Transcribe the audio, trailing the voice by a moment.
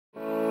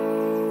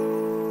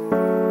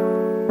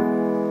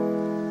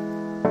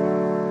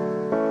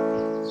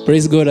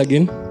Praise God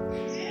again.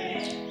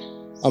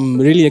 I'm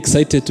really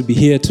excited to be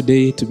here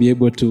today to be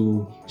able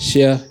to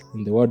share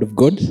in the Word of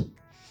God.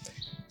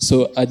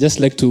 So I'd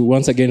just like to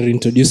once again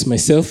reintroduce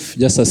myself,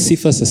 just as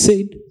Cephas has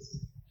said.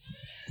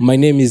 My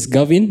name is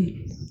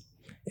Gavin,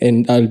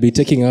 and I'll be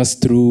taking us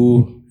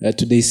through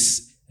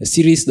today's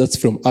series that's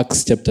from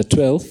Acts chapter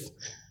 12,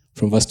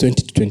 from verse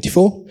 20 to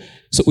 24.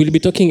 So we'll be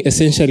talking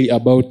essentially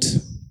about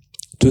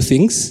two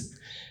things.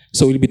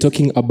 So we'll be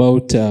talking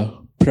about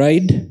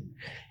pride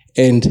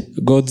and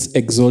God's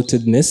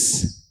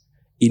exaltedness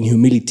in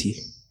humility.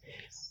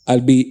 I'll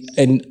be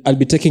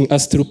taking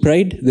us through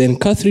pride. Then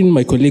Catherine,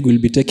 my colleague, will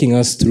be taking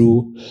us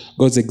through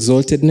God's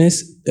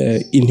exaltedness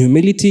in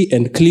humility,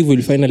 and Cleve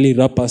will finally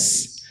wrap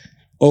us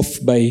off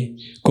by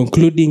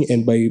concluding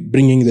and by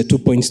bringing the 2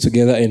 points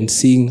together and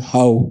seeing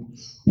how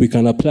we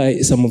can apply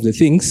some of the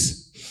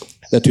things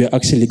that we are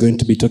actually going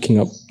to be talking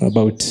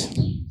about.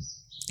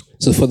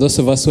 So for those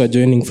of us who are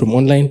joining from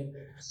online,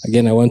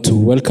 again, I want to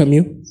welcome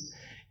you.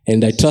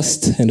 And I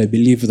trust and I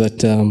believe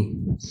that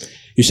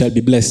you shall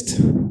be blessed.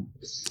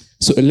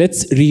 So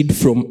let's read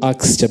from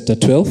Acts chapter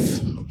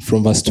 12,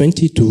 from verse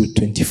 20 to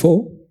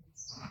 24.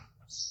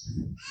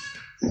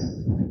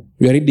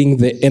 We are reading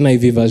the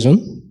NIV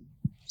version.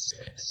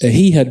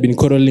 He had been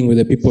quarreling with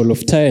the people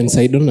of Tyre and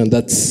Sidon, and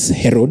that's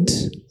Herod.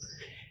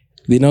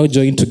 They now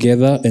joined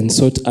together and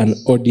sought an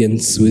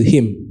audience with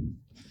him.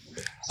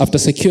 After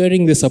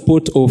securing the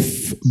support of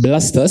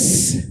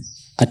Blastus,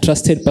 a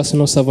trusted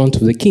personal servant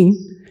of the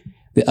king,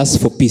 they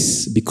asked for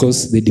peace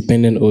because they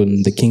depended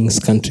on the king's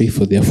country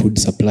for their food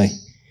supply.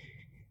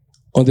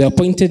 On the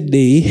appointed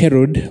day,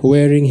 Herod,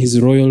 wearing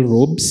his royal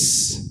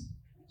robes,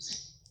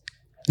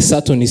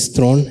 sat on his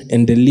throne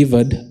and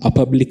delivered a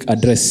public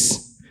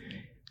address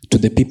to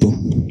the people.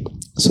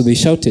 So they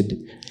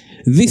shouted,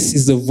 "This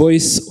is the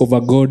voice of a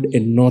God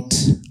and not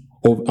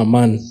of a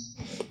man."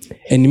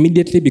 And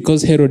immediately,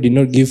 because Herod did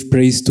not give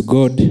praise to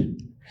God,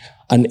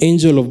 an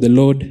angel of the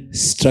Lord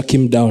struck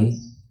him down,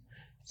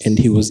 and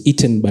he was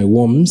eaten by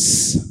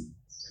worms,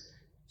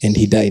 and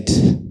he died.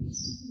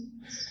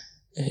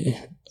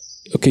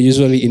 Okay,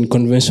 usually in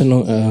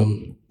conventional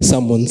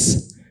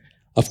sermons,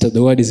 after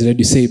the word is read,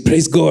 you say,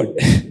 "Praise God."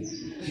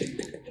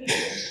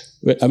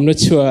 Well, I'm not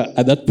sure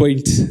at that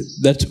point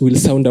that will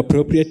sound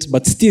appropriate,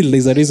 but still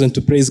there's a reason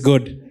to praise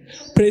God.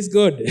 Praise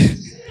God.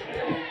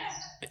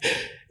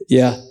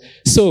 Yeah.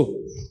 So,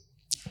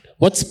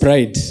 what's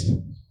pride?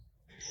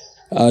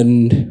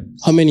 And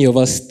how many of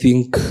us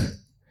think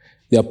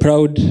they are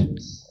proud,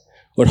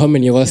 or how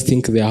many of us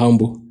think they are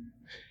humble?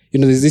 You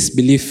know, there's this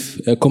belief,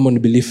 a common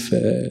belief,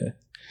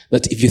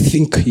 that if you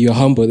think you're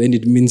humble, then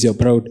it means you're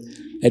proud.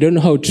 I don't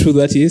know how true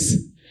that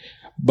is,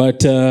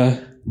 but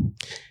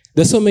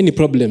there's so many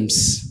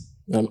problems,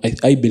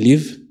 I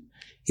believe,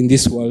 in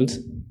this world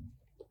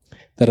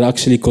that are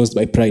actually caused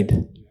by pride.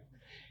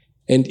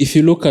 And if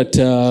you look at,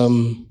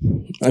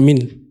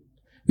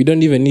 we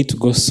don't even need to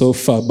go so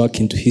far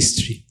back into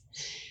history.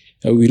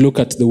 We look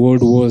at the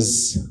world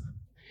wars.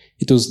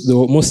 It was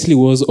mostly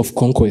wars of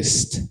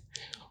conquest.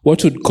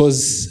 What would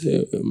cause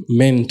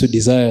men to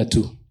desire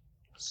to,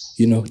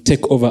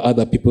 take over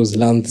other people's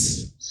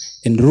lands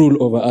and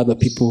rule over other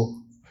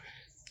people,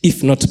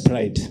 if not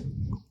pride?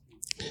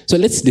 So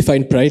let's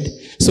define pride.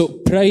 So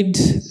pride,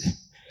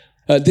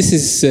 this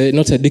is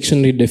not a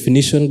dictionary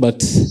definition,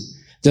 but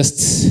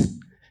just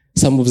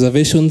some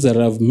observations that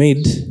I've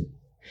made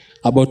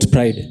about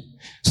pride.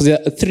 So there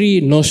are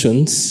three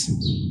notions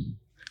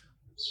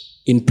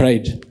in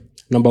pride.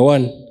 Number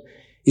one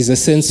is a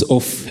sense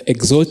of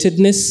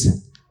exaltedness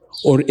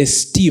or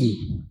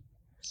esteem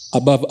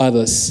above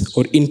others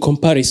or in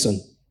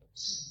comparison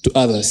to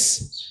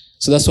others.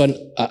 So that's one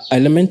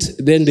element.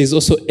 Then there's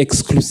also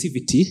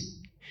exclusivity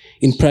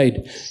in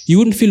pride. You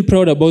wouldn't feel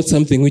proud about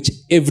something which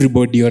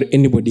everybody or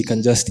anybody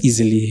can just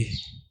easily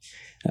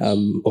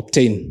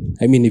obtain.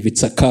 I mean, if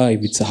it's a car,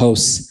 if it's a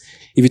house,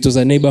 if it was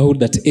a neighborhood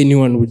that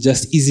anyone would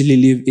just easily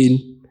live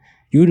in,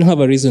 you wouldn't have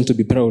a reason to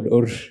be proud,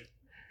 or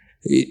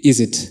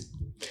is it?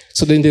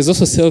 So then there's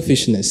also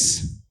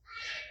selfishness.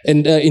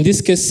 And in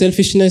this case,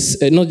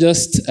 selfishness, I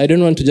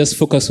don't want to just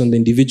focus on the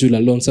individual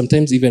alone,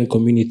 sometimes even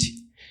community.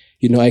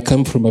 I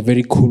come from a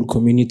very cool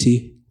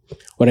community,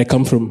 or I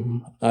come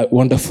from a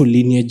wonderful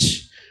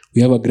lineage.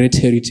 We have a great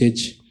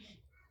heritage.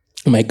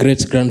 My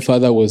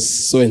great-grandfather was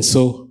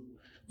so-and-so.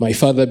 My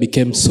father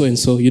became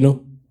so-and-so,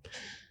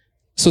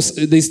 So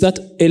there's that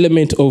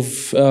element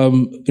of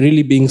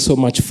really being so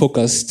much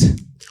focused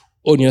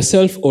on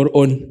yourself or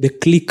on the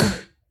clique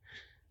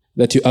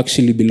that you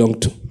actually belong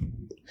to.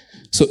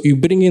 So you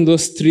bring in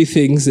those three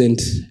things and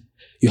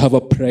you have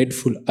a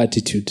prideful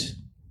attitude.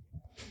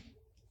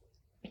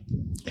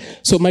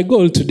 So my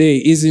goal today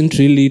isn't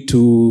really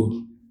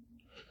to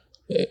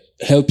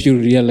help you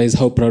realize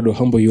how proud or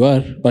humble you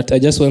are, but I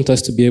just want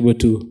us to be able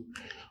to,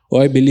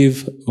 or I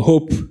believe,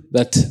 hope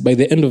that by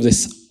the end of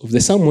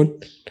the sermon,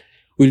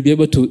 we'll be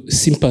able to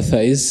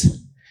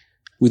sympathize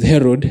with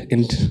Herod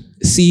and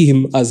see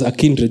him as a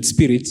kindred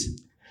spirit,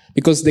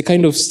 because the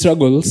kind of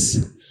struggles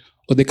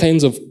or the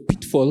kinds of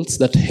pitfalls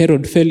that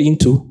Herod fell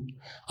into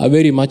are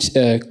very much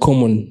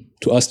common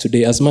to us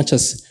today. As much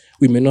as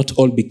we may not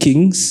all be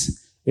kings,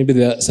 maybe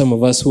there are some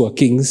of us who are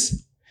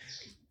kings,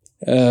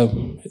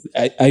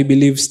 I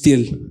believe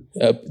still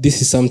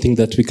this is something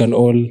that we can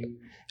all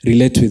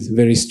relate with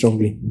very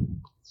strongly.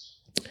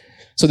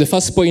 So the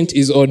first point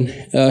is on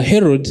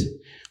Herod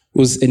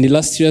was an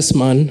illustrious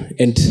man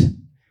and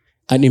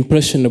an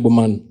impressionable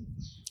man.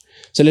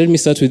 So let me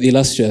start with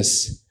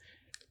illustrious.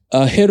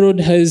 Herod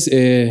has,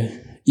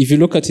 if you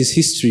look at his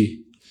history,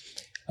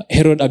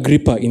 Herod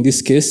Agrippa in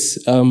this case,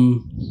 3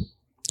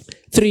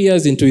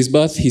 years into his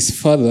birth, his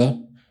father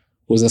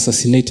was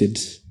assassinated.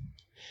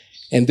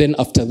 And then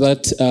after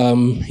that,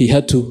 he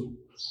had to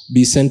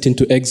be sent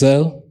into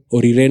exile,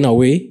 or he ran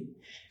away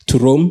to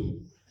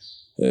Rome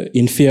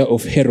in fear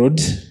of Herod,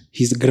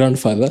 his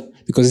grandfather,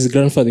 because his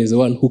grandfather is the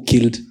one who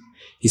killed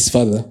his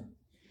father.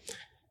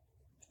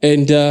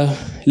 And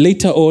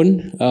later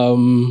on,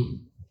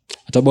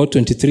 at about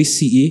 23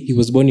 CE, he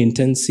was born in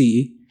 10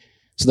 CE,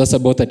 so that's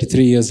about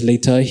 33 years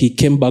later, he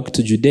came back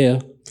to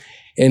Judea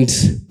and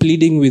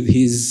pleading with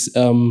his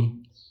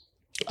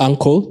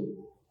uncle,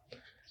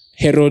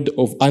 Herod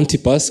of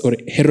Antipas, or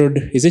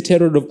Herod, is it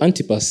Herod of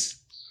Antipas?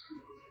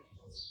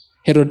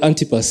 Herod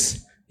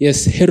Antipas.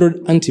 Yes,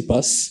 Herod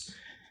Antipas.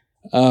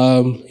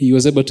 He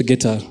was able to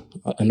get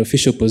an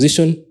official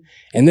position.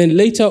 And then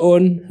later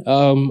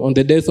on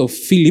the death of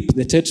Philip,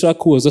 the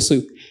Tetrarch, who was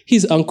also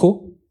his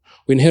uncle,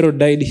 when Herod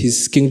died,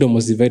 his kingdom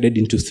was divided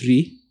into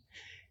 3.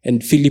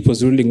 And Philip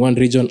was ruling one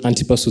region,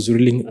 Antipas was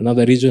ruling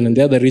another region, and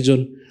the other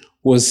region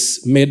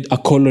was made a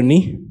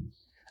colony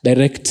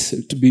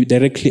to be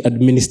directly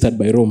administered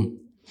by Rome.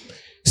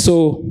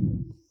 So,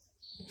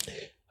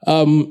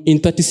 in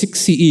 36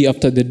 CE,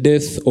 after the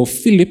death of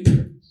Philip,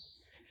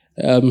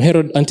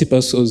 Herod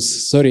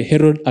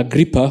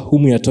Agrippa,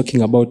 whom we are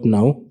talking about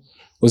now,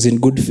 was in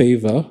good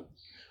favor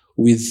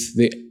with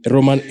the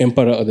Roman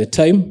emperor at the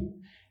time,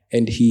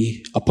 and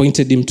he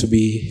appointed him to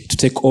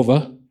take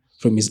over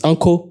from his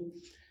uncle.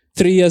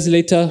 3 years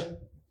later,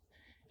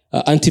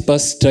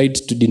 Antipas tried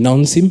to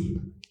denounce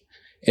him,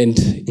 and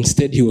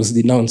instead he was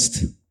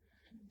denounced.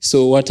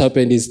 So what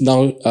happened is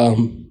now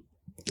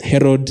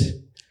Herod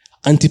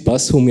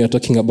Antipas, whom we are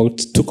talking about,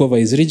 took over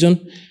his region,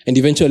 and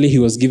eventually he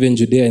was given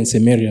Judea and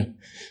Samaria.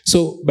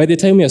 So by the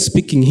time we are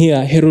speaking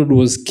here, Herod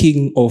was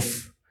king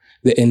of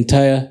the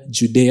entire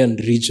Judean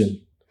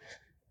region.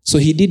 So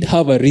he did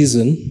have a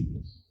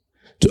reason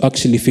to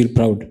actually feel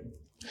proud.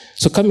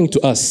 So coming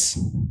to us,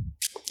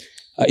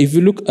 if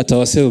we look at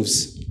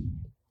ourselves,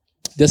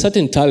 there are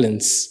certain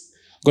talents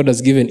God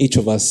has given each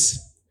of us,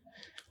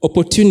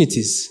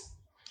 opportunities,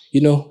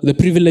 the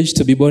privilege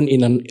to be born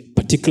in a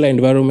particular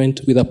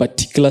environment with a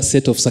particular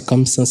set of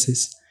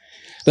circumstances,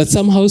 that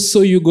somehow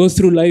so you go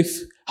through life,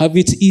 have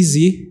it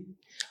easy,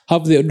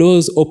 have the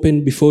doors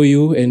open before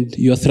you, and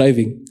you are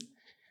thriving.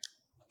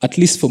 At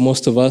least for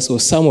most of us, or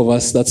some of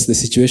us, that's the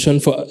situation.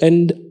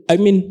 And I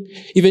mean,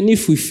 even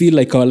if we feel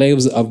like our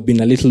lives have been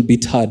a little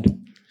bit hard,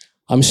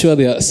 I'm sure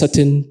there are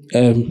certain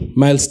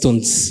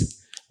milestones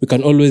we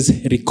can always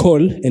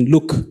recall and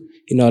look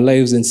in our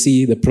lives and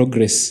see the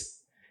progress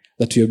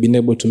that we have been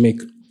able to make.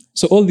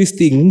 So all these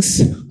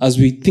things, as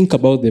we think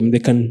about them, they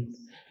can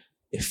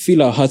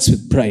fill our hearts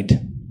with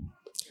pride.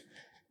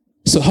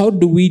 So how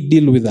do we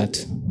deal with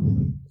that?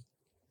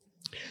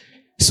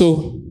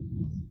 So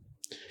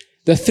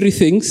there are 3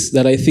 things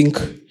that I think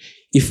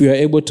if we are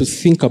able to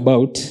think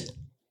about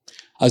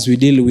as we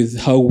deal with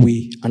how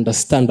we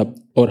understand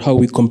or how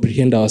we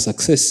comprehend our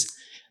success,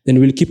 then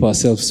we'll keep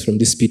ourselves from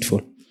this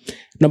pitfall.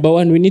 Number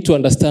 1, we need to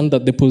understand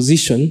that the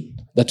position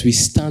that we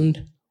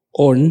stand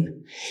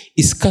on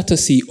is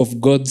courtesy of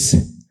God's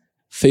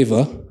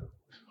favor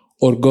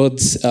or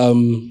God's,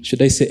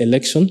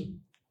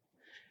 election.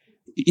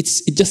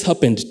 It just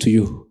happened to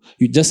you.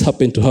 You just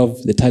happen to have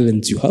the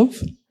talents you have.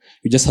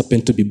 You just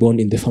happen to be born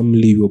in the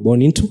family you were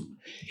born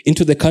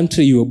into the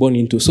country you were born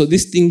into. So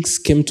these things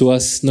came to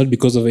us not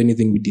because of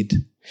anything we did.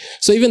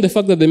 So even the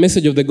fact that the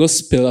message of the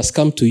gospel has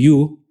come to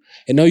you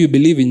and now you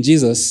believe in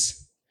Jesus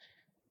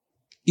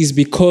is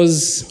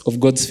because of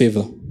God's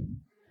favor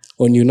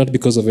on you, not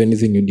because of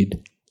anything you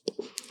did.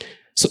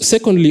 So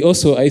secondly,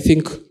 also, I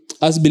think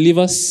as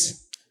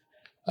believers,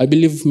 I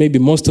believe maybe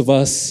most of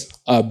us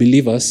are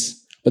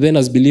believers, but then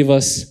as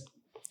believers,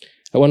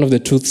 one of the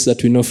truths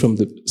that we know from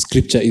the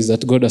scripture is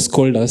that God has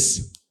called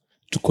us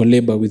to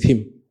collabor with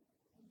him.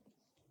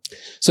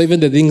 So even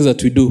the things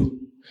that we do,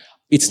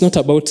 it's not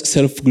about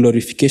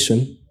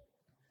self-glorification.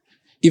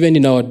 Even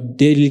in our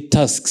daily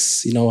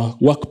tasks, in our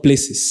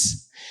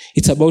workplaces,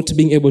 it's about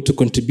being able to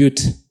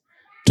contribute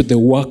to the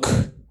work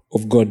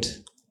of God.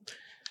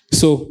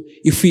 So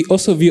if we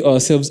also view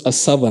ourselves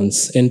as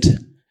servants and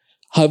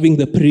having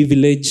the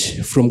privilege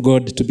from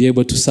God to be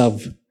able to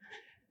serve,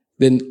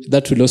 then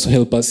that will also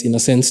help us in a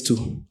sense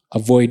to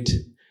avoid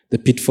the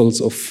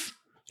pitfalls of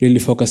really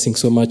focusing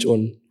so much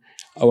on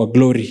our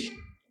glory.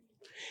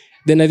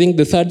 Then I think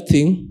the third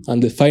thing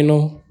and the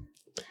final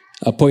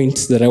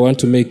point that I want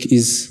to make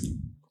is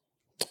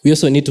we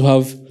also need to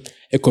have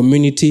a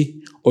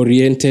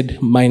community-oriented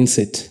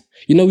mindset.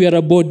 We are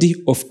a body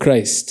of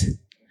Christ.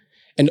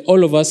 And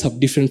all of us have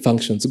different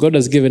functions. God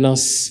has given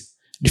us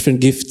different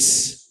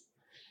gifts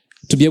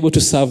to be able to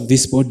serve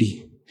this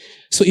body.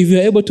 So if we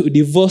are able to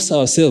divorce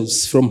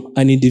ourselves from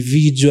an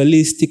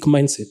individualistic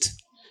mindset,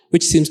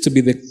 which seems to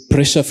be the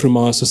pressure from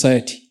our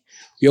society,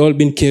 we've all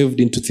been caved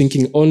into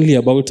thinking only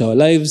about our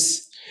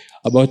lives,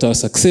 about our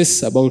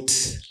success, about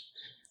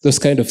those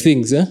kind of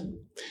things.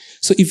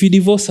 So if we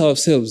divorce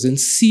ourselves and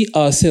see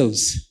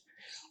ourselves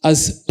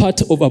as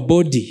part of a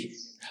body,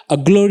 a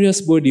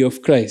glorious body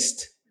of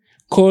Christ,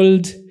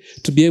 called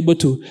to be able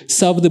to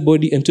serve the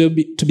body and to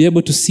be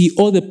able to see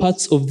all the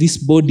parts of this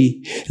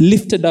body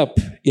lifted up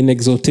in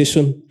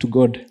exaltation to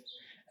God,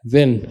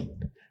 then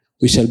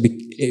we shall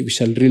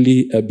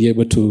really be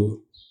able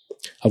to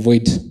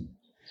avoid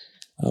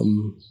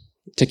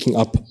taking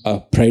up a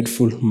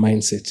prideful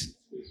mindset.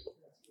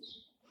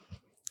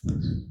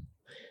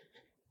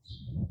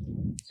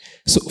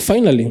 So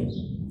finally,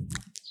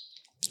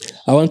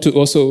 I want to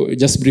also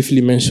just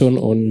briefly mention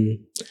on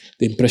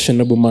the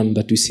impressionable man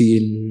that we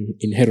see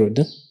in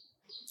Herod.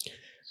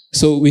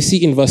 So we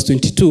see in verse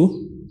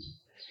 22,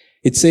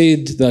 it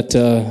said that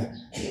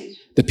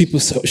the people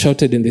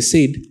shouted and they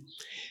said,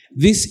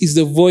 "This is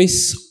the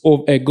voice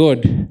of a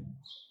God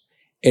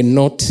and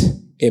not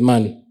a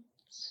man."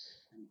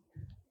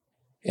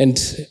 And,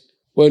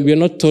 well, we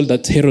are not told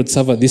that Herod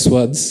suffered these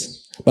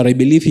words, but I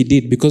believe he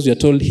did, because we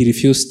are told he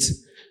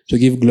refused to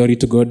give glory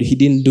to God. He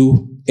didn't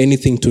do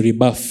anything to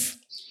rebuff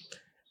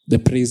the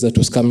praise that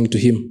was coming to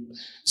him.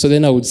 So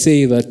then I would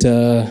say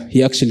that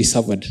he actually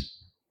suffered.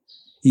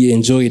 He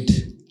enjoyed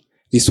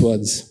these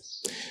words.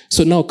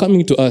 So now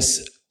coming to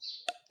us,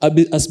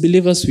 as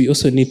believers, we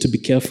also need to be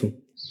careful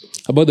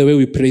about the way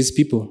we praise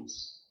people.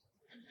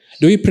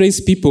 Do we praise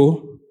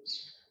people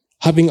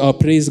having our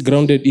praise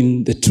grounded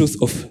in the truth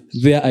of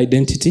their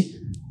identity?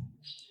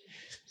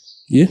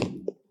 Yeah?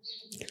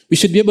 We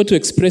should be able to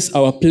express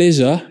our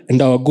pleasure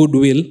and our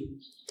goodwill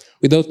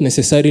without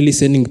necessarily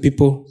sending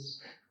people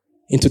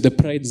into the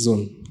pride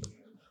zone.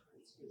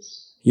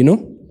 You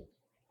know?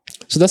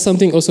 So that's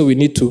something also we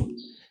need to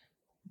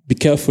be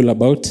careful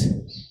about,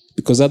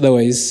 because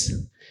otherwise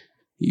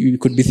you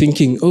could be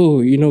thinking,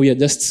 oh, you know, we are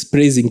just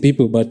praising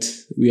people, but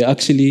we are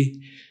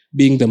actually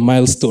being the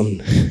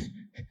milestone.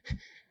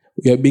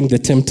 We are being the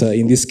tempter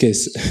in this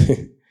case.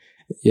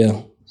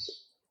 Yeah.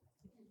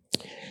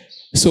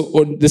 So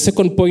on the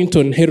second point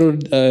on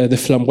Herod, the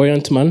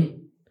flamboyant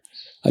man,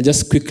 I'll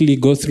just quickly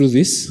go through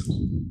this.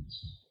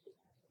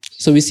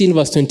 So we see in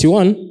verse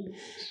 21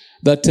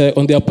 that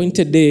on the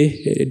appointed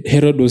day,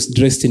 Herod was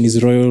dressed in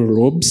his royal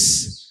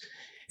robes,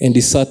 and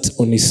he sat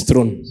on his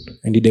throne,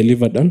 and he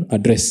delivered an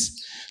address.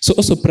 So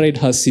also pride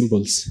has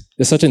symbols.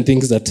 There are certain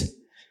things that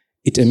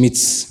it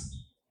emits,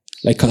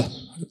 like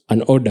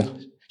an odor.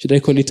 Should I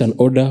call it an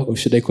odor or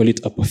should I call it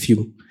a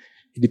perfume?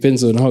 It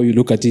depends on how you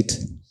look at it.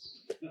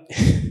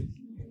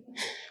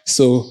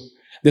 So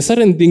there are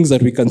certain things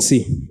that we can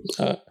see.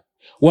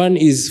 One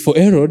is, for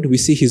Herod, we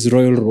see his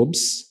royal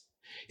robes.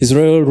 His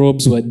royal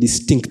robes were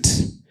distinct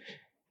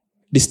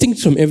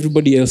from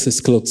everybody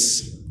else's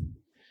clothes.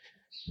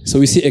 So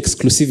we see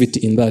exclusivity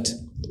in that.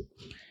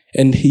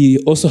 And he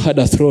also had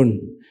a throne.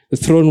 The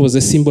throne was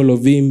a symbol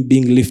of him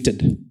being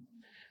lifted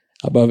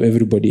above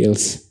everybody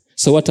else.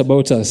 So what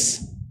about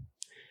us?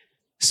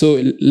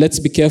 So let's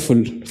be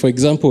careful. For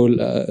example,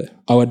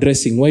 our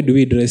dressing. Why do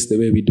we dress the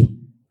way we do?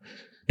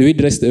 Do we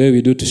dress the way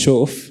we do to show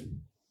off?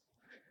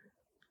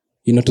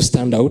 You know, to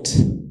stand out?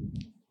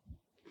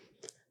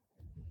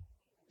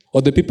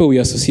 Or the people we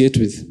associate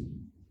with?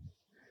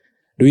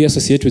 Do we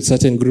associate with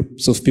certain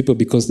groups of people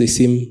because they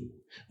seem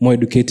more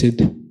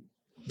educated?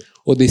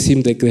 Or they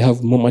seem like they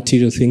have more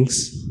material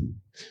things?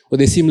 Or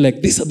they seem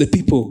like these are the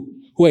people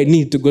who I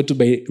need to go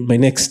to my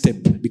next step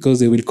because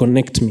they will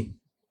connect me?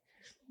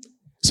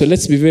 So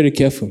let's be very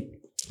careful.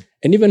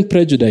 And even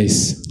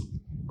prejudice.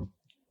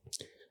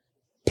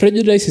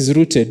 Prejudice is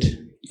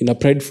rooted in a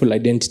prideful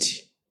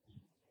identity.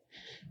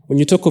 When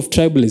you talk of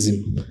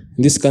tribalism,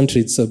 in this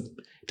country, it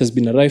has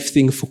been a rife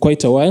thing for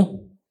quite a while.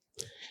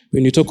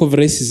 When you talk of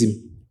racism,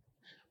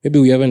 maybe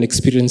we haven't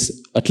experienced,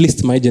 at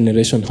least my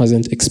generation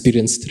hasn't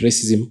experienced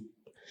racism.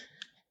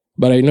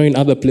 But I know in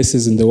other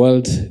places in the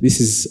world, this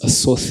is a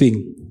sore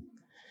thing.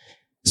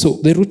 So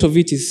the root of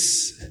it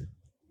is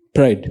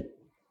pride.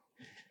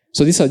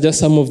 So these are just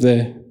some of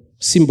the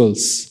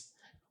symbols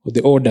of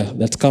the order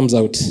that comes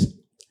out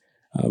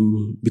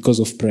because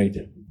of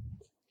pride.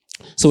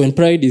 So when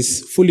pride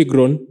is fully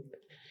grown,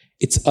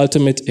 its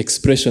ultimate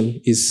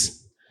expression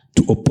is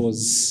to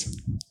oppose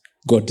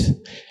God.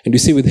 And you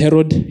see with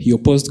Herod, he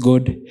opposed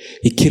God.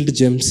 He killed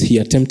James. He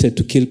attempted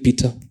to kill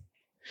Peter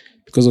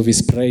because of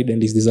his pride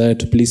and his desire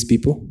to please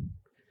people.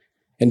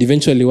 And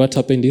eventually what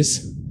happened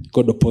is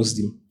God opposed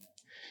him.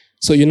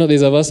 So, you know,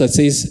 there's a verse that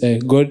says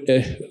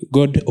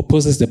God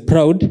opposes the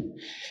proud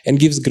and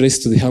gives grace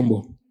to the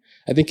humble.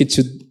 I think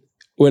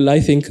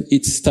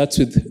it starts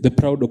with the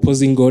proud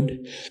opposing God,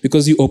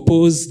 because you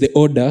oppose the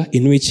order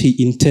in which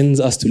he intends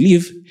us to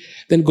live,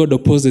 then God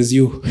opposes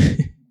you.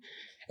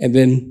 And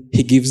then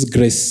he gives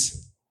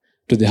grace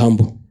to the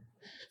humble.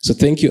 So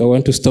thank you. I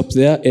want to stop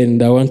there,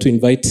 and I want to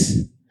invite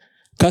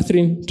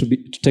Catherine to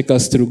take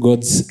us through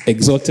God's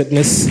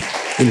exaltedness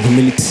in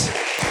humility.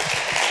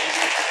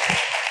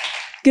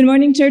 Good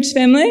morning, church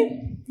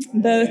family,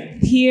 both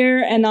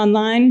here and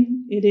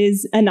online. It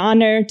is an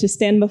honor to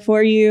stand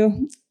before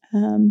you.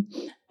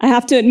 I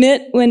have to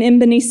admit, when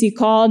Mbenisi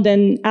called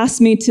and asked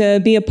me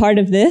to be a part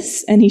of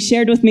this, and he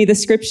shared with me the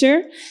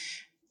scripture,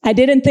 I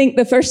didn't think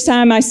the first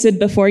time I stood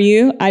before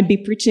you, I'd be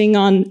preaching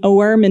on a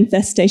worm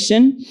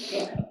infestation.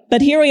 But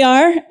here we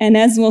are, and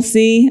as we'll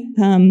see,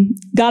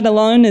 God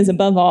alone is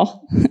above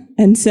all.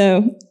 And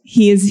so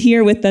he is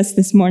here with us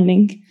this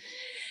morning.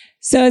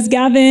 So as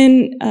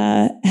Gavin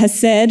has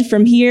said,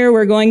 from here,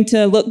 we're going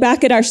to look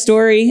back at our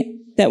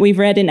story that we've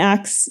read in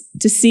Acts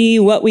to see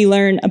what we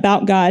learn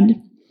about God.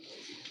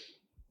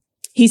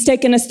 He's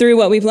taken us through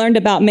what we've learned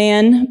about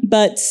man,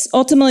 but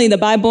ultimately the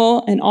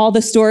Bible and all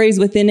the stories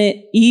within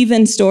it,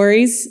 even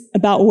stories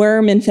about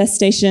worm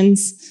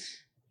infestations,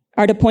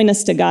 are to point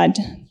us to God.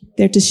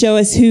 They're to show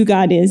us who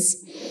God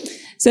is.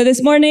 So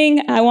this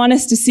morning, I want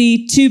us to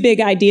see two big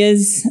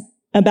ideas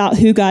about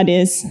who God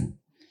is: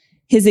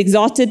 his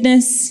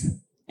exaltedness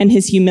and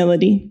his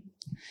humility.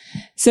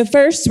 So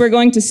first, we're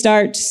going to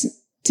start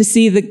to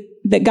see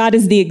that God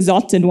is the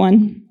exalted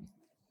one.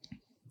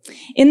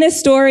 In this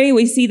story,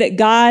 we see that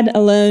God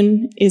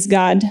alone is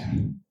God.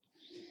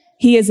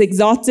 He is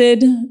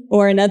exalted,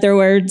 or in other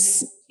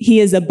words, he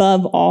is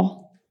above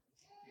all.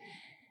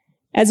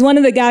 As one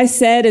of the guys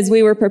said as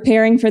we were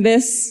preparing for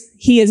this,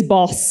 he is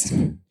boss.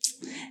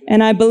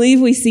 And I believe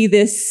we see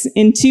this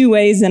in two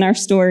ways in our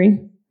story.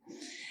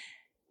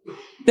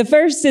 The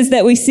first is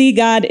that we see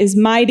God is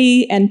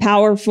mighty and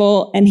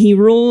powerful, and he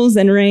rules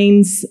and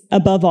reigns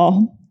above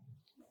all.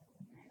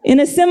 In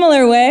a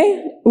similar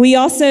way, we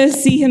also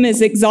see him as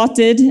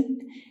exalted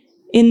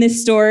in this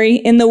story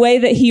in the way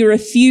that he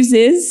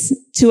refuses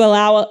to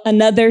allow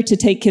another to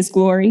take his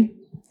glory.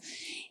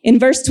 In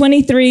verse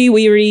 23,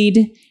 we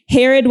read,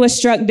 Herod was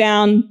struck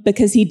down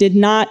because he did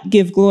not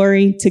give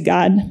glory to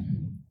God.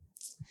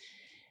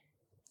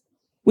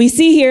 We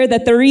see here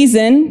that the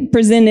reason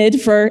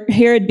presented for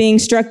Herod being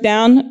struck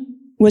down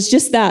was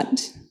just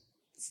that.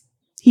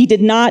 He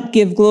did not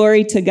give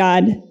glory to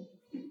God,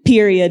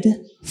 period,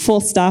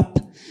 full stop.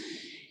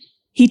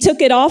 He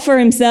took it all for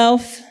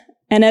himself,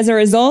 and as a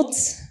result,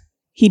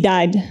 he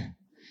died.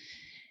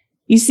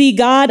 You see,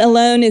 God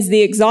alone is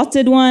the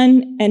exalted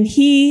one, and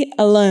he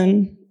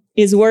alone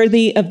is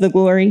worthy of the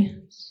glory.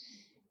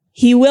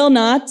 He will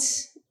not,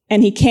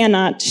 and he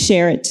cannot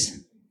share it.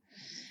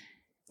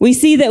 We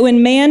see that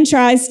when man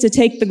tries to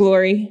take the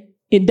glory,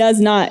 it does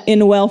not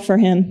end well for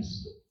him.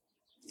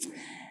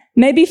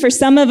 Maybe for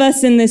some of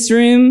us in this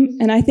room,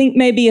 and I think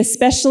maybe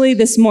especially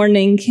this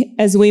morning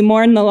as we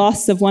mourn the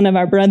loss of one of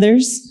our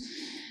brothers,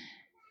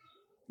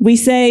 we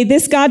say,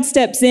 this God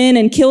steps in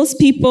and kills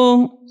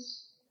people,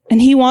 and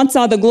he wants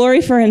all the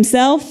glory for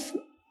himself.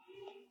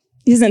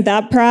 Isn't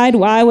that pride?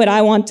 Why would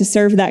I want to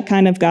serve that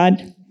kind of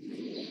God?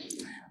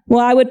 Well,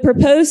 I would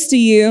propose to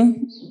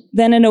you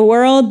that in a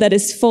world that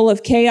is full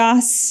of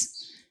chaos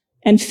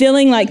and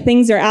feeling like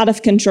things are out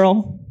of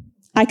control,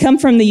 I come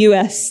from the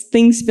U.S.,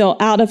 things feel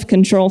out of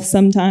control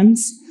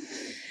sometimes.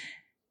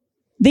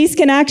 These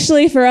can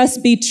actually, for us,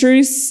 be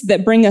truths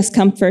that bring us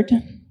comfort.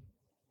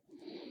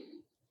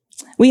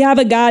 We have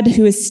a God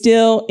who is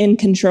still in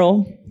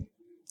control.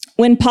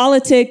 When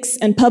politics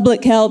and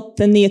public health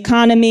and the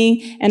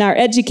economy and our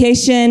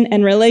education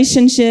and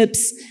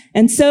relationships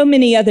and so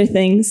many other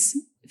things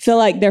feel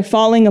like they're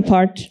falling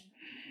apart,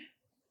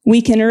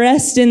 we can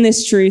rest in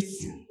this truth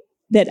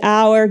that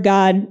our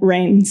God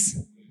reigns.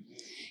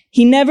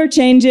 He never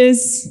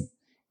changes.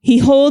 He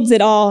holds it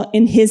all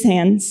in his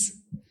hands.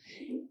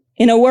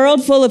 In a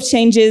world full of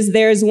changes,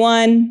 there is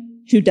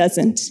one who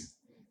doesn't.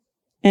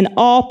 And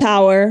all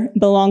power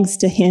belongs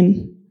to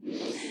him.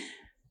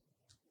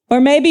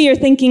 Or maybe you're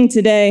thinking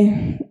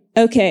today,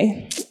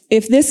 okay,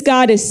 if this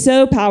God is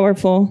so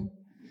powerful,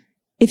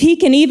 if he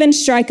can even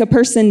strike a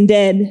person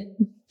dead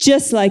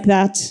just like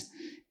that,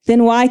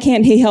 then why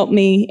can't he help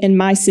me in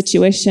my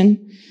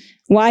situation?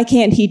 Why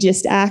can't he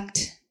just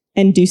act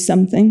and do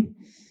something?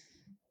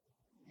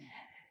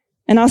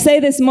 And I'll say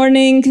this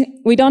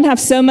morning, we don't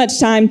have so much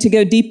time to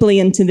go deeply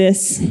into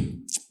this,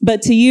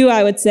 but to you,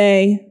 I would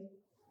say,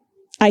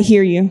 I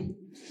hear you.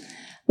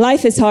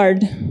 Life is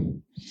hard.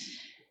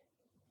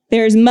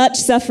 There's much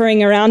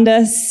suffering around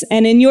us,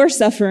 and in your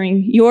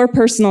suffering, your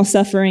personal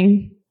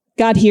suffering,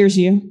 God hears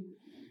you.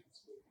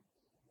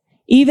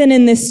 Even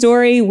in this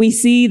story, we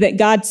see that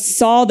God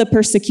saw the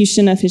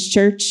persecution of his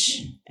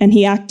church, and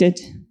he acted.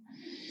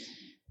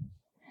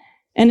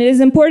 And it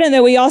is important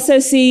that we also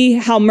see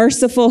how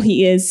merciful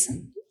he is,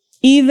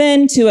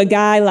 even to a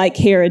guy like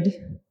Herod.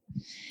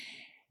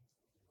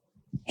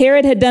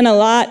 Herod had done a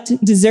lot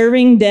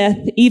deserving death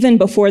even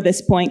before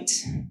this point.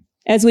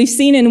 As we've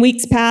seen in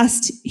weeks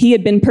past, he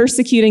had been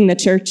persecuting the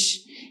church.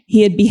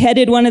 He had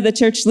beheaded one of the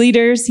church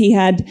leaders. He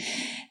had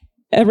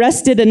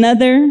arrested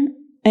another,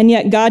 and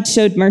yet God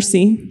showed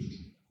mercy.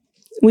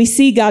 We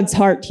see God's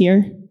heart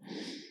here.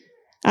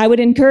 I would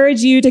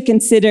encourage you to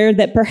consider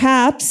that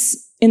perhaps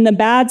in the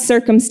bad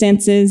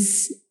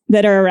circumstances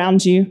that are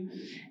around you,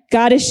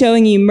 God is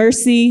showing you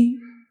mercy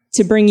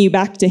to bring you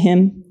back to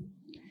him,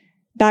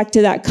 back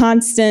to that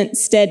constant,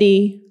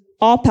 steady,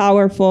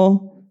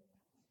 all-powerful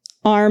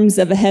arms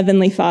of a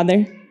heavenly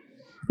Father.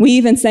 We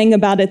even sang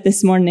about it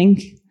this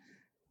morning,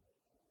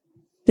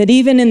 that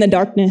even in the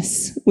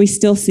darkness, we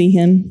still see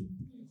him.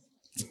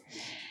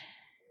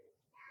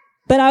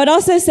 But I would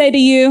also say to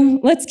you,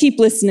 let's keep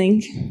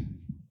listening.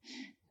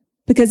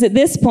 Because at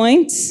this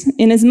point,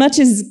 in as much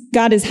as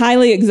God is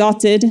highly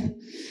exalted,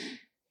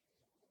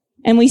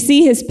 and we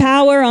see his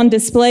power on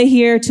display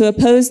here to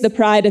oppose the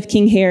pride of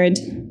King Herod,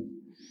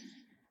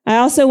 I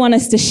also want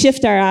us to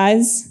shift our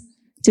eyes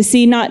to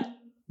see not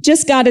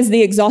just God as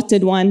the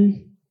exalted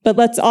one, but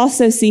let's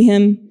also see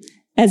him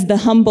as the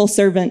humble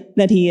servant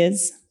that he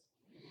is.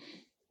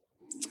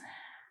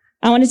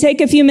 I want to take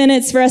a few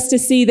minutes for us to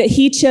see that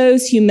he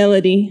chose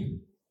humility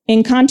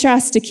in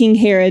contrast to King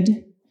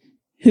Herod,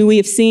 who we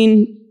have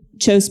seen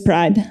chose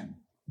pride.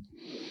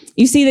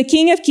 You see, the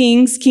King of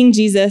Kings, King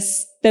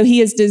Jesus, though he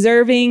is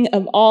deserving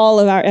of all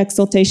of our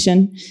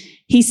exaltation,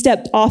 he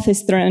stepped off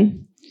his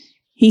throne.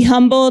 He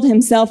humbled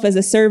himself as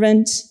a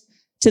servant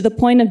to the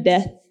point of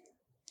death,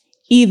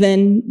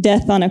 even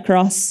death on a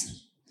cross.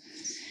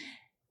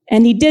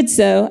 And he did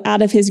so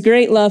out of his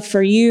great love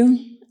for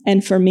you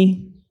and for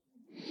me.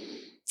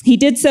 He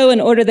did so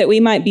in order that we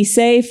might be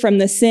saved from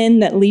the sin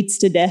that leads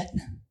to death,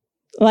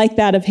 like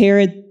that of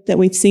Herod that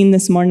we've seen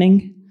this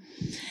morning.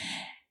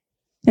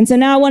 And so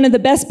now one of the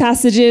best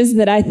passages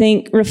that I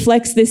think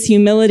reflects this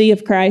humility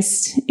of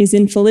Christ is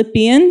in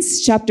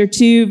Philippians chapter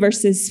 2,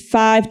 verses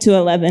 5 to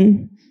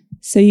 11.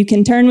 So you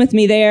can turn with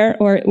me there,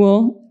 or it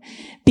will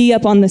be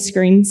up on the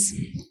screens.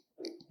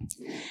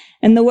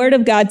 And the Word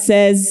of God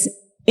says,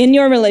 in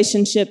your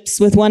relationships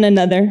with one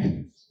another,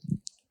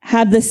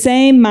 have the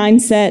same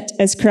mindset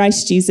as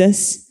Christ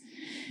Jesus,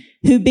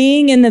 who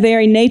being in the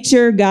very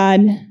nature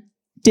God,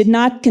 did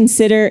not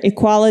consider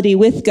equality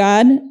with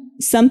God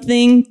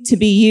something to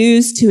be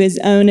used to his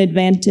own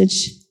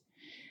advantage.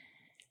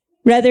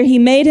 Rather, he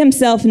made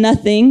himself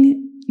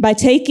nothing by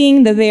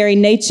taking the very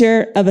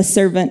nature of a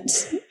servant,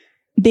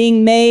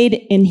 being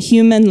made in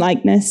human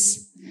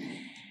likeness.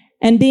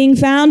 And being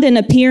found in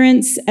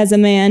appearance as a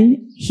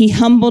man, he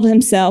humbled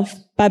himself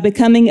by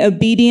becoming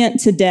obedient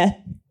to death,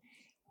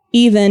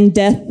 even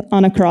death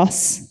on a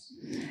cross.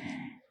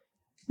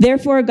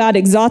 Therefore, God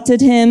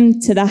exalted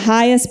him to the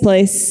highest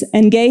place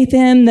and gave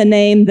him the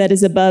name that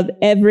is above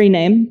every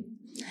name,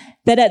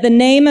 that at the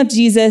name of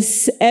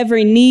Jesus,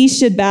 every knee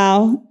should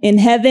bow in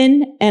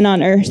heaven and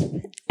on earth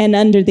and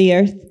under the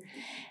earth,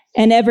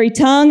 and every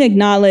tongue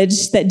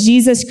acknowledge that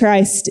Jesus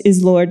Christ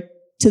is Lord,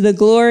 to the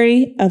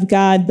glory of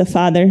God the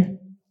Father.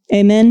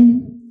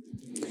 Amen.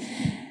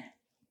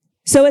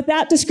 So with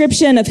that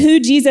description of who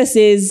Jesus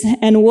is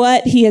and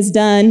what he has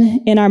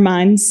done in our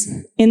minds,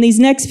 in these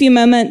next few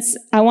moments,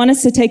 I want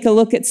us to take a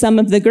look at some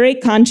of the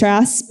great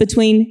contrasts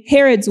between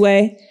Herod's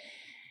way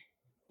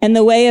and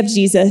the way of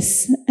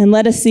Jesus, and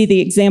let us see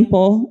the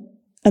example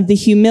of the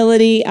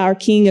humility our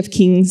King of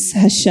Kings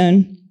has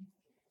shown.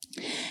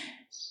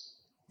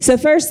 So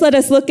first, let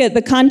us look at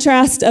the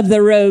contrast of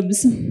the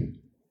robes.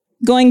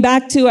 Going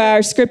back to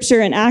our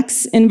scripture in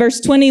Acts, in verse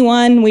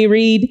 21, we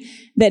read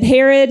that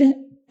Herod,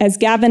 as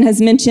Gavin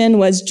has mentioned,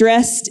 was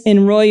dressed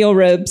in royal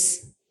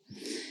robes.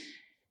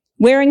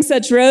 Wearing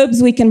such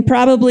robes, we can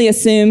probably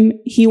assume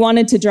he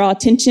wanted to draw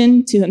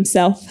attention to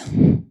himself.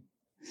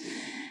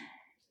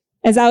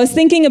 As I was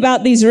thinking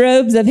about these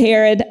robes of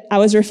Herod, I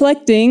was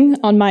reflecting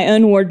on my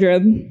own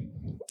wardrobe.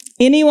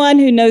 Anyone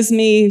who knows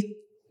me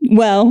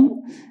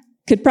well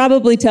could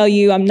probably tell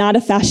you I'm not a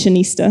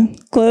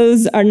fashionista.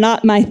 Clothes are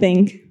not my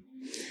thing.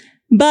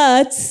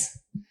 But,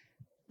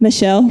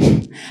 Michelle,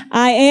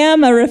 I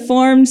am a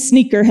reformed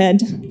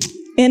sneakerhead.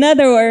 In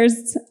other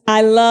words,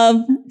 I love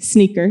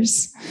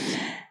sneakers.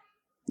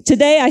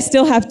 Today, I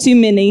still have too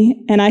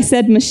many, and I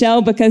said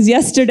Michelle because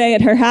yesterday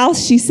at her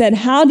house, she said,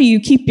 "How do you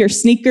keep your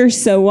sneakers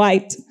so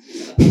white?"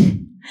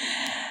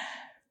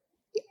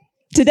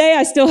 Today,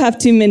 I still have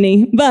too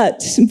many,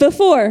 but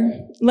before,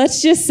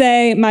 let's just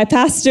say my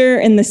pastor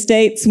in the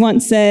States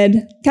once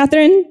said,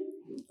 "Catherine,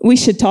 we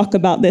should talk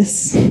about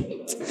this."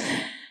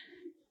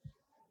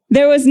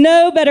 There was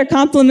no better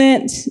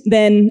compliment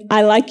than,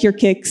 "I like your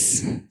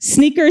kicks."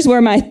 Sneakers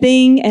were my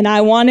thing, and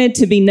I wanted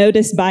to be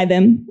noticed by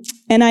them.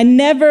 And I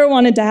never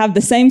wanted to have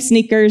the same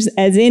sneakers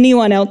as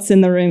anyone else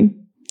in the room.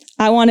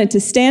 I wanted to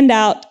stand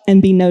out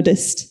and be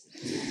noticed.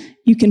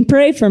 You can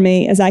pray for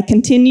me as I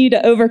continue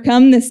to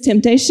overcome this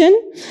temptation.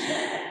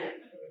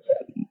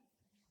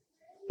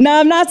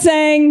 Now, I'm not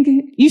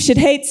saying you should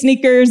hate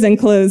sneakers and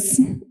clothes.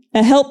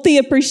 A healthy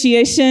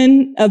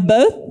appreciation of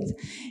both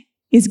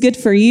is good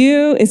for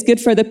you, is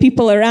good for the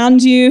people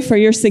around you, for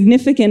your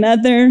significant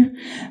other.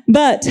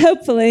 But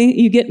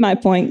hopefully you get my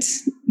point,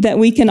 that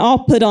we can all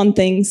put on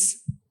things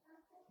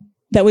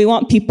that we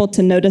want people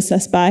to notice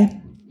us by.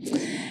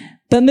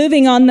 But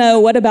moving on though,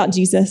 what about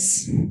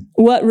Jesus?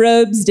 What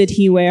robes did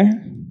he wear?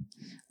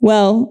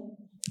 Well,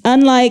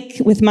 unlike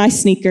with my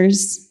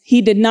sneakers,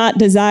 he did not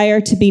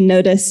desire to be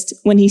noticed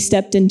when he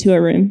stepped into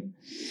a room.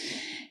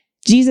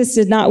 Jesus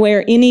did not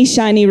wear any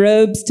shiny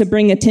robes to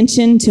bring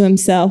attention to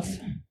himself.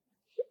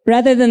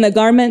 Rather than the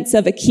garments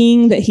of a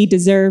king that he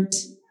deserved,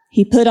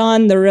 he put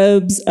on the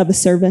robes of a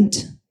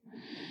servant.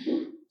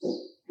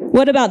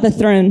 What about the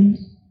throne?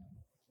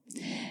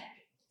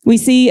 We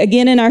see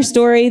again in our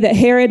story that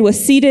Herod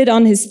was seated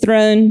on his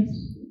throne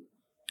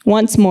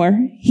once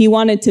more. He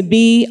wanted to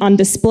be on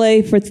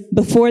display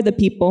before the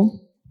people.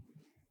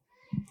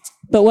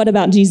 But what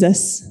about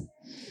Jesus?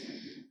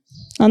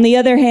 On the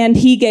other hand,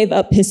 he gave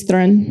up his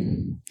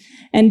throne.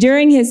 And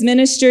during his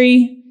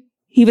ministry,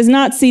 he was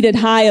not seated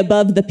high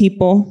above the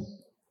people.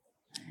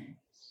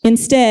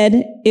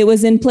 Instead, it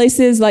was in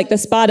places like the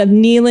spot of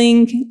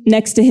kneeling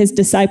next to his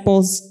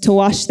disciples to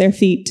wash their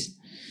feet,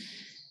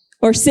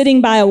 or sitting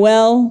by a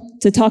well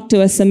to talk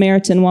to a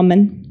Samaritan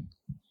woman.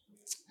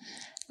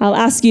 I'll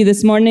ask you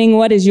this morning,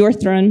 what is your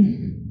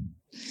throne?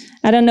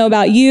 I don't know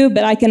about you,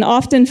 but I can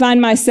often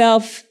find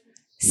myself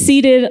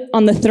seated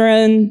on the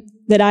throne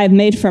that I have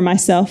made for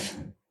myself,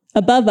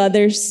 above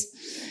others,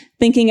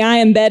 thinking I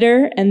am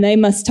better and they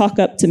must talk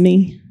up to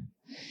me.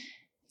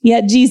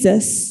 Yet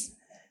Jesus,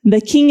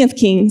 the King of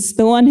Kings,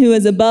 the one who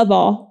is above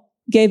all,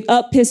 gave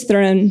up his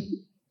throne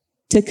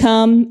to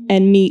come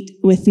and meet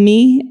with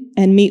me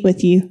and meet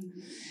with you.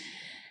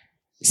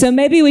 So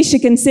maybe we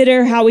should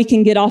consider how we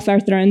can get off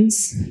our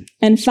thrones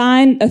and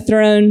find a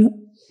throne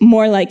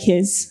more like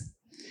his.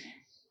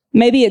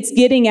 Maybe it's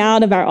getting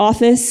out of our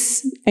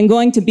office and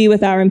going to be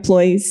with our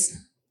employees.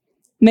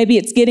 Maybe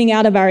it's getting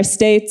out of our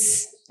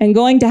estates and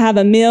going to have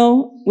a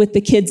meal with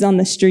the kids on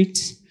the street.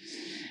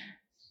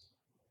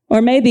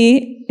 Or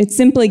maybe it's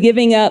simply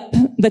giving up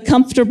the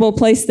comfortable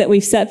place that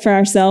we've set for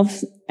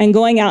ourselves and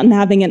going out and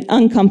having an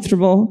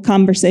uncomfortable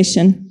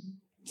conversation.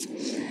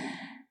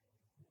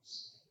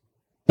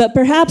 But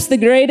perhaps the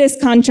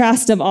greatest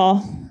contrast of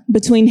all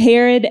between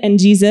Herod and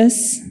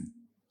Jesus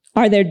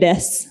are their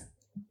deaths.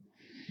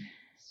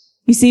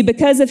 You see,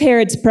 because of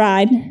Herod's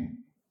pride,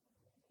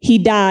 he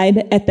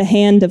died at the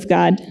hand of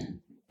God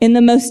in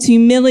the most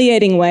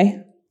humiliating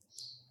way,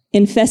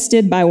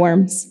 infested by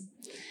worms.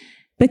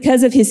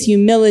 Because of his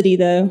humility,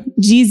 though,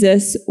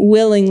 Jesus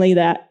willingly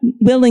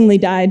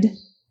died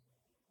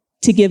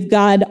to give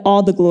God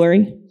all the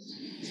glory.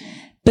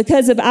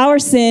 Because of our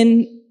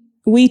sin,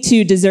 we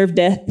too deserve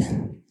death,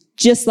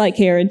 just like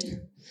Herod.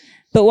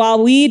 But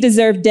while we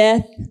deserve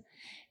death,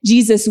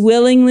 Jesus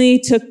willingly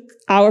took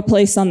our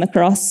place on the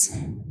cross.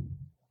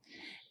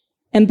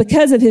 And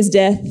because of his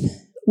death,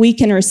 we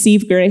can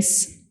receive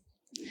grace.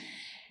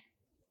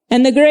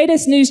 And the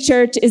greatest news,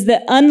 church, is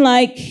that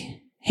unlike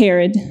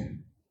Herod,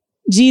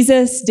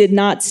 Jesus did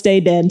not stay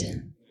dead.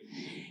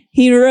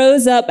 He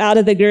rose up out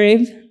of the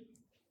grave,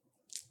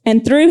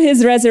 and through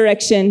his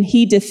resurrection,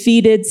 he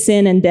defeated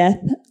sin and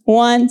death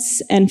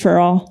once and for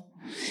all.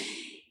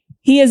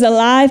 He is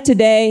alive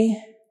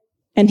today,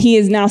 and he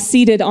is now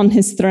seated on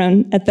his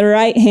throne at the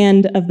right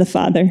hand of the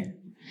Father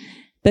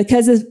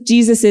because of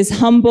Jesus'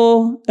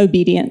 humble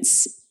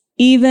obedience,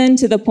 even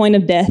to the point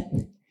of death.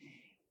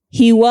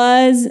 He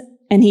was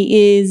and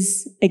he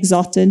is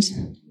exalted.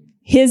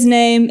 His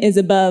name is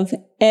above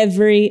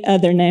every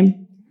other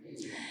name.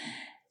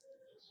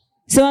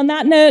 So on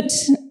that note,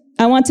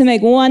 I want to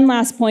make one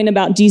last point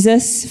about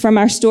Jesus from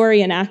our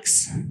story in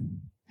Acts.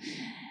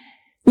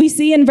 We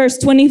see in verse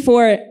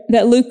 24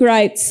 that Luke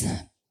writes,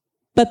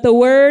 "But the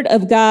word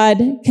of God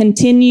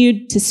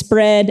continued to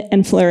spread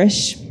and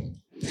flourish."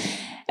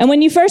 And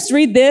when you first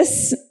read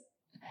this,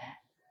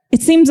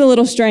 it seems a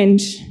little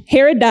strange.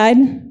 Herod died,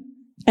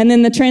 and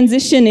then the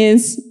transition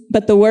is,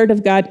 "But the word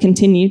of God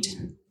continued."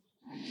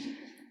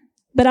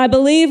 But I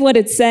believe what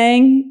it's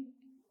saying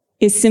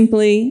is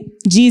simply,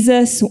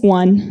 Jesus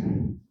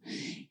won.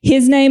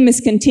 His name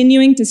is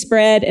continuing to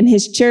spread, and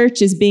his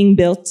church is being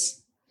built.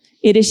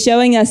 It is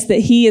showing us that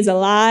he is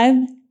alive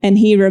and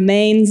he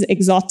remains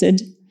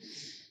exalted.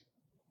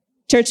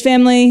 Church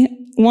family,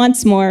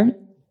 once more,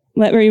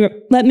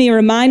 let me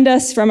remind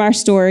us from our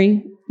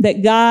story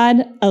that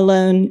God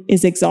alone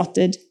is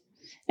exalted,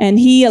 and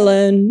he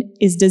alone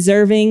is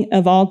deserving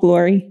of all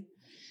glory.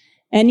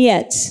 And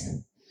yet,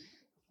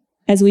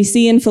 as we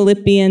see in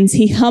Philippians,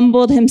 he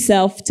humbled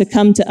himself to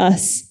come to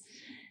us.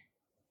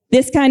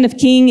 This kind of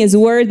king is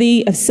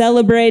worthy of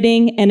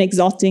celebrating and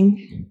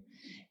exalting.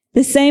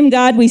 The same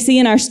God we see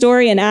in our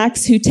story in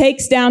Acts who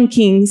takes down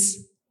kings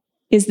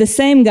is the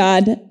same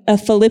God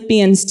of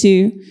Philippians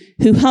 2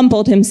 who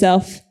humbled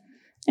himself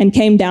and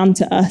came down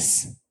to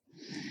us.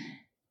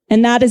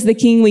 And that is the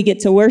king we get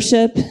to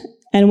worship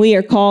and we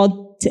are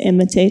called to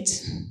imitate.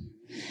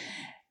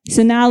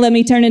 So now let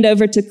me turn it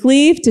over to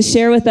Cleve to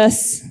share with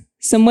us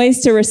some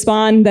ways to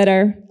respond that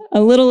are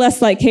a little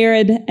less like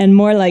Herod and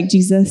more like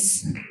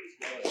Jesus.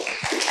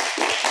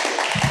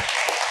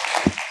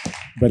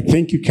 But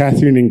thank you,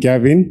 Catherine and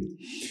Gavin.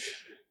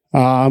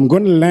 I'm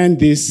going to land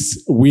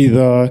this with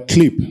a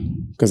clip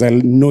because I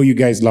know you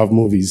guys love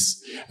movies,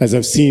 as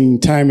I've seen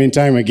time and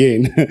time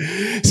again.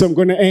 So I'm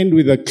going to end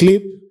with a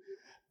clip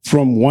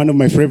from one of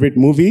my favorite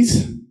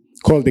movies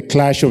called The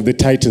Clash of the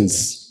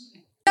Titans.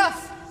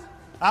 Enough!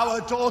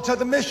 Our daughter,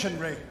 the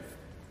missionary.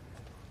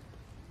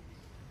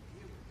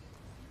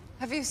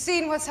 Have you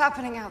seen what's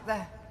happening out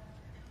there?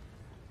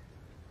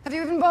 Have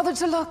you even bothered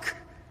to look?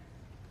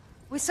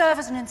 We serve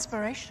as an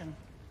inspiration.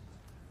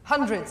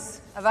 Hundreds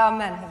of our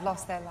men have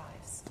lost their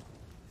lives.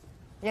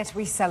 Yet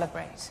we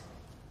celebrate.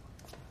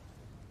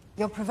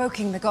 You're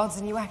provoking the gods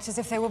and you act as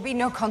if there will be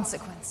no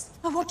consequence.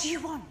 Well, what do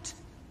you want?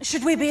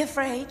 Should we be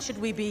afraid? Should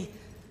we be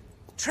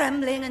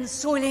trembling and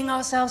soiling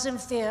ourselves in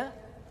fear?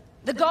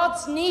 The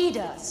gods need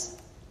us.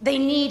 They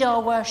need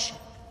our worship.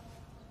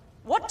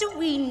 What do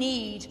we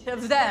need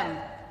of them?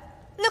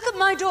 Look at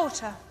my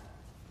daughter.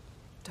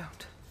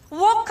 Don't.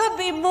 What could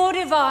be more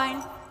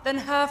divine than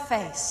her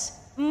face?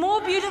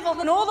 More beautiful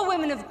than all the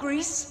women of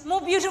Greece,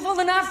 more beautiful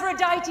than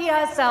Aphrodite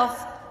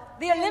herself.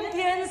 The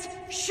Olympians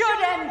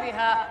should envy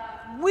her.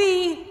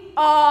 We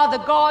are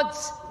the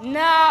gods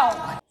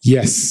now.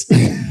 Yes.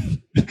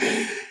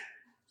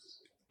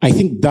 I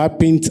think that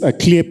paints a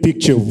clear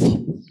picture of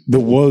the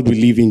world we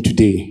live in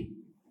today,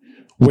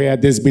 where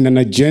there's been an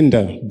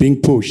agenda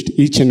being pushed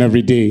each and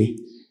every day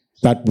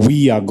that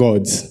we are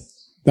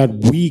gods, that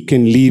we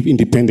can live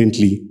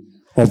independently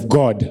of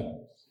God.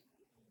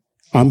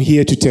 I'm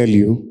here to tell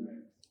you,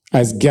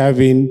 as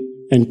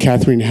Gavin and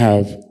Catherine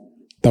have,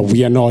 that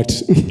we are not.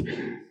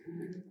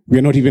 We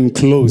are not even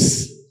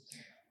close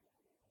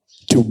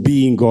to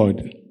being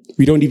God.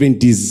 We don't even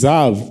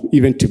deserve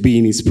even to be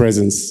in His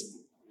presence.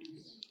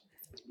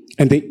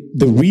 And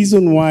the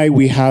reason why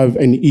we have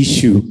an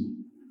issue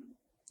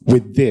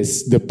with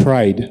this, the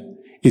pride,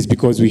 is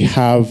because we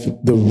have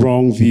the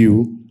wrong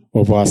view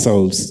of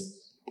ourselves.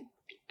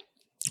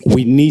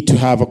 We need to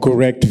have a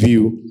correct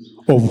view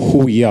of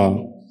who we are.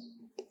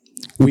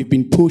 We've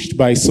been pushed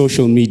by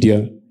social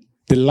media.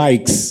 The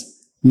likes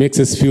makes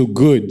us feel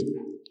good.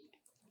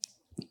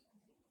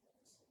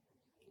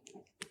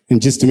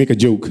 And just to make a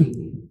joke,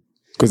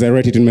 because I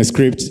write it in my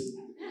script,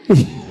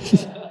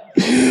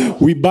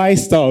 we buy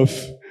stuff.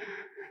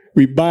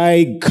 We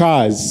buy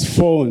cars,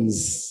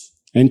 phones,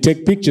 and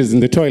take pictures in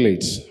the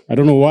toilet. I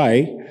don't know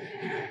why.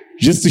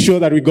 Just to show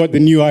that we got the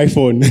new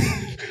iPhone.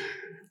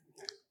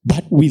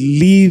 But we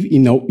live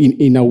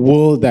in a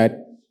world that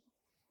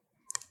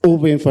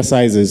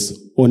overemphasizes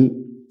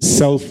on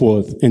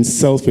self-worth and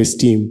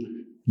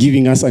self-esteem,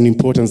 giving us an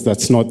importance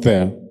that's not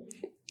there.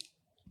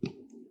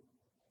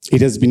 It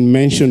has been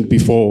mentioned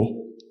before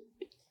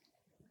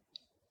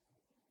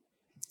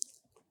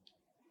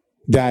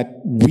that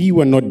we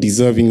were not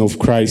deserving of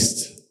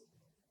Christ.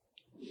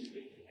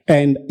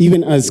 And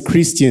even as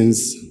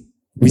Christians,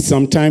 we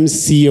sometimes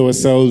see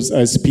ourselves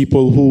as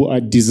people who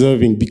are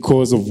deserving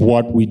because of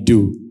what we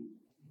do.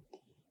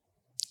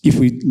 If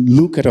we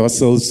look at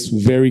ourselves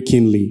very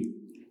keenly,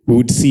 we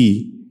would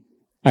see,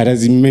 and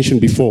as you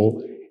mentioned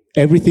before,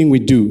 everything we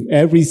do,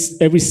 every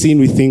sin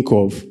we think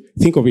of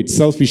it,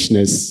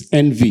 selfishness,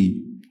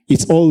 envy,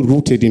 it's all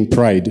rooted in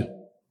pride.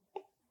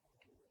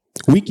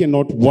 We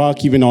cannot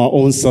work even our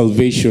own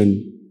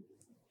salvation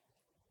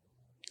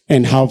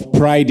and have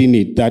pride in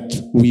it that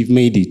we've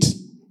made it.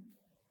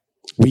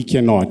 We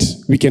cannot.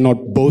 We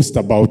cannot boast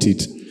about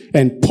it.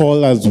 And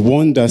Paul has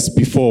warned us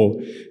before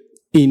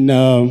in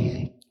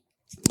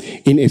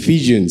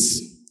Ephesians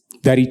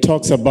that he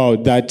talks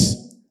about that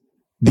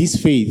this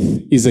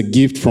faith is a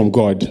gift from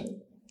God,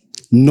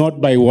 not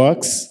by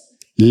works,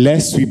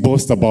 lest we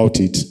boast about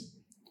it.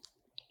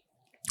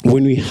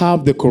 When we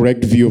have the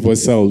correct view of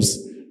ourselves,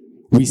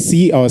 we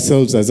see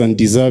ourselves as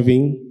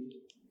undeserving.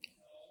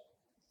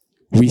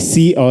 We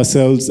see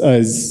ourselves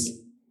as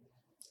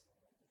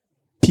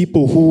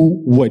people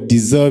who were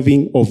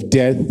deserving of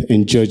death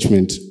and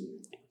judgment.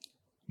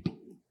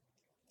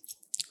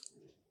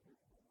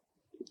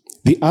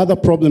 The other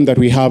problem that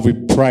we have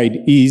with pride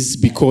is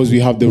because we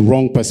have the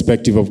wrong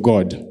perspective of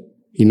God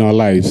in our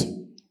lives.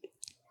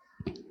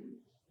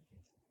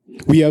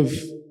 We have,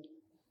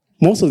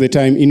 most of the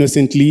time,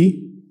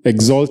 innocently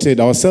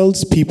exalted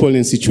ourselves, people,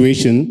 and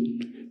situation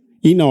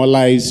in our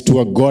lives to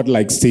a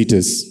godlike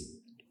status.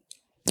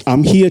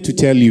 I'm here to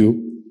tell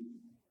you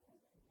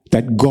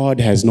that God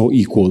has no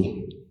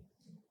equal.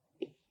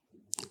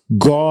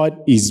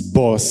 God is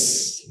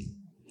boss.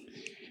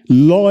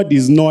 Lord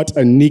is not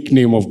a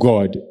nickname of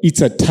God.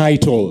 It's a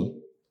title,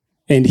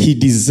 and He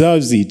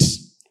deserves it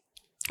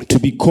to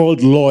be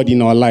called Lord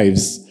in our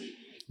lives.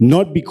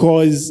 Not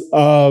because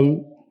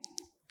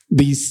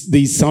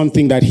there's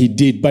something that He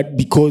did, but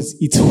because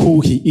it's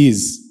who He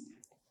is.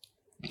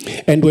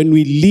 And when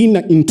we lean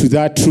into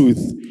that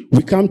truth,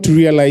 we come to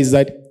realize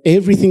that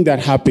everything that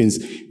happens,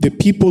 the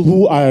people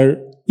who are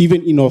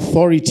even in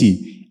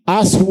authority,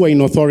 us who are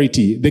in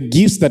authority, the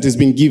gifts that has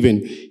been given,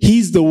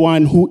 He's the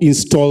one who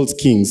installs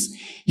kings.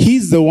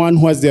 He's the one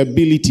who has the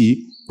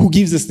ability, who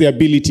gives us the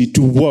ability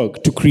to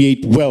work, to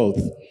create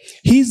wealth.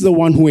 He's the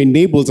one who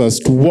enables us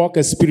to walk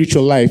a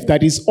spiritual life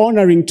that is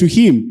honoring to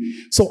Him.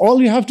 So all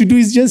we have to do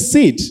is just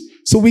sit.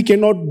 So we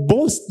cannot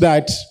boast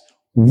that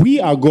we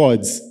are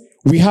gods.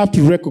 We have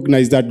to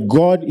recognize that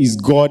God is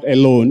God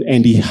alone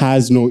and He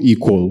has no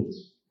equal.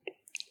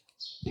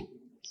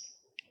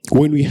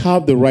 When we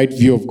have the right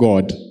view of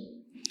God,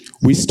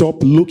 We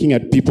stop looking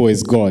at people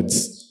as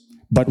gods,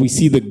 but we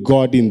see the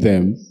God in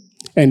them,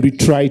 and we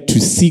try to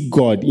see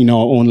God in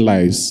our own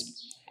lives.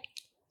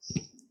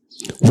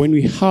 When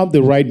we have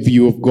the right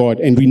view of God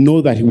and we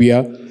know that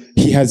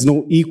He has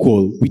no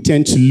equal, we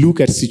tend to look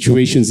at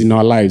situations in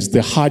our lives,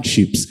 the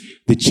hardships,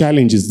 the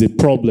challenges, the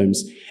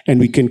problems, and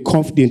we can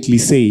confidently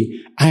say,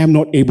 I am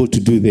not able to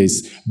do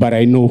this, but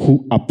I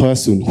know a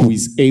person who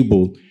is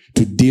able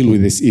to deal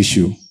with this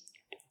issue.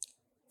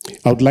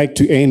 I would like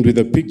to end with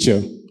a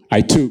picture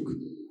I took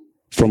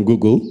from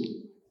Google.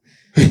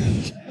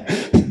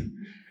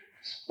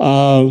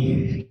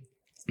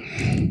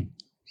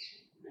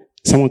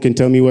 Someone can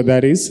tell me what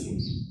that is?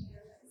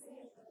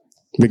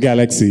 The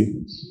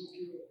galaxy.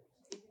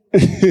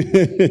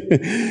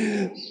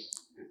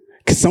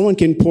 Someone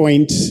can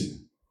point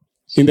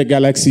in the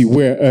galaxy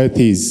where Earth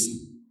is.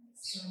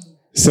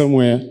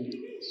 Somewhere.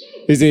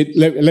 Is it,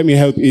 let me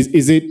help,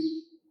 is it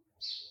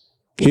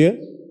here?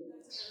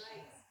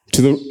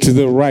 To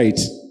the right.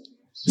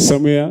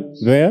 Somewhere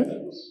there?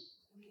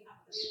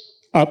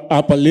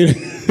 Up a little.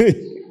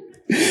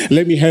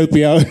 Let me help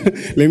you out.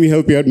 Let me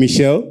help you out,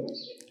 Michelle.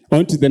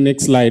 On to the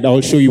next slide.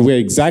 I'll show you where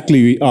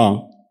exactly we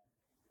are.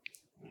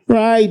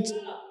 Right.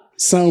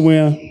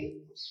 Somewhere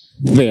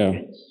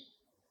there.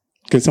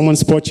 Can someone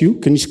spot you?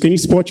 Can you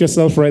spot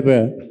yourself right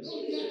there?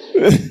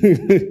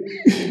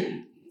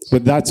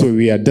 But that's where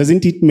we are.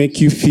 Doesn't it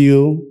make you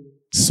feel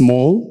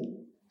small?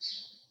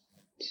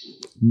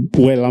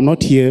 Well, I'm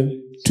not here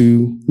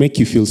to make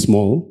you feel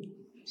small.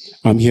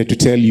 I'm here to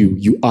tell you,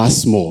 you are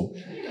small.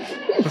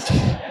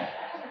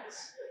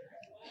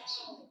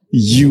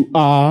 You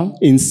are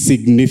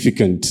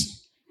insignificant.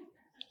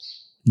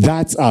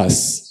 That's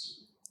us.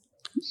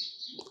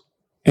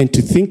 And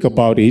to think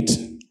about it,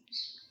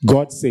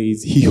 God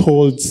says He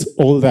holds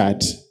all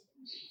that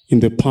in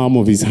the palm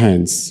of His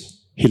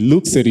hands. He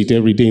looks at it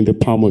every day in the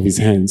palm of His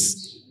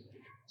hands.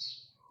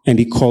 And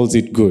He calls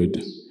it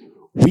good.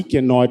 We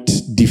cannot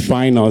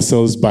define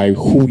ourselves by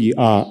who we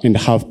are and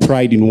have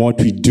pride in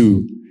what we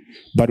do,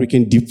 but we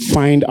can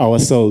define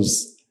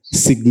ourselves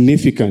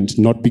significant,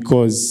 not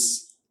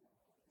because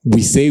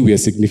we say we are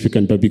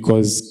significant, but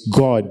because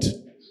God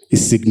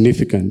is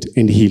significant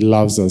and He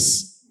loves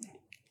us.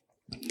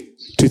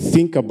 To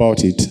think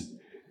about it,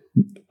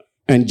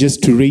 and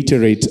just to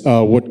reiterate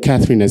what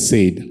Catherine has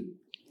said,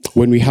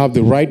 when we have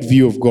the right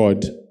view of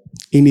God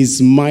in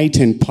His might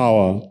and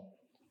power,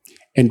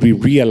 and we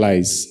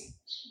realize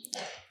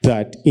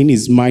that in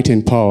His might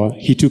and power,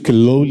 He took a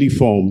lowly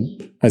form,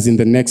 as in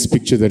the next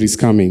picture that is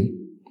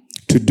coming,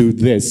 to do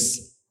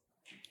this.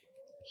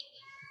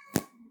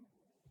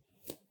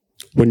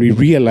 When we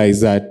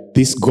realize that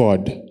this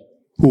God,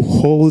 who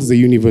holds the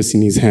universe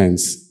in His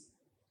hands,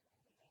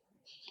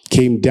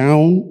 came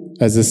down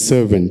as a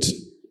servant,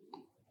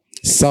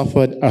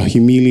 suffered a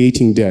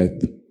humiliating death,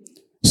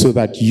 so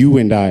that you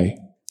and I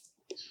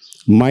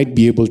might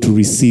be able to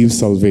receive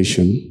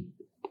salvation,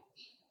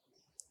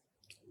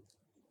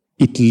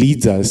 it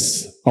leads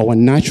us, our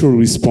natural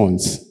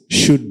response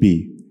should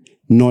be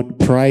not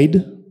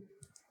pride,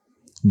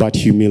 but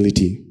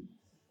humility.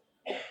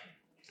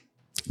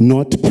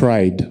 Not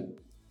pride,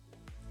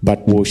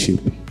 but worship.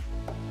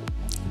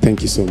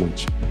 Thank you so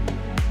much.